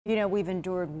You know, we've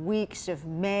endured weeks of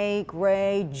May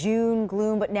gray, June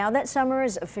gloom, but now that summer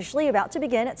is officially about to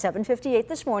begin at 7:58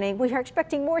 this morning, we are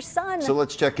expecting more sun. So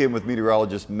let's check in with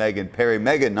meteorologist Megan Perry.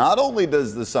 Megan, not only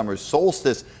does the summer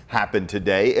solstice happen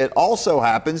today, it also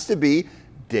happens to be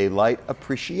Daylight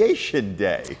Appreciation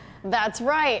Day. That's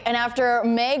right. And after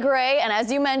May gray and,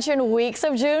 as you mentioned, weeks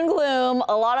of June gloom,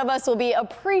 a lot of us will be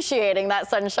appreciating that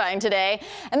sunshine today.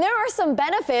 And there are some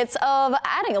benefits of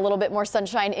adding a little bit more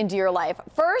sunshine into your life.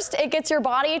 First, it gets your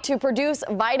body to produce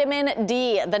vitamin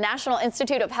D. The National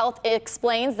Institute of Health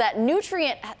explains that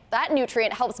nutrient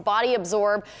helps body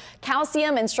absorb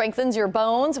calcium and strengthens your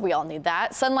bones. We all need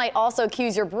that. Sunlight also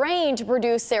cues your brain to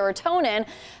produce serotonin.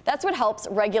 That's what helps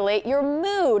regulate your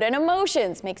mood and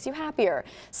emotions, makes you happier.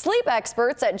 Sleep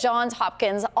experts at Johns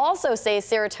Hopkins also say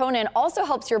serotonin also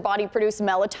helps your body produce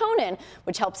melatonin,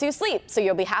 which helps you sleep, so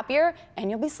you'll be happier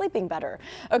and you'll be sleeping better.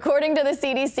 According to the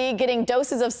CDC, getting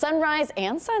doses of sunrise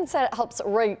and sunset helps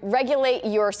regulate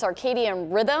your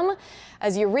circadian rhythm.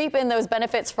 As you reap in those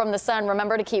benefits from the sun,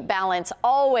 remember to keep balance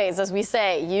always. As we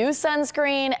say, use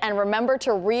sunscreen and remember to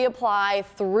reapply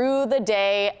through the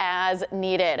day as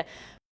needed.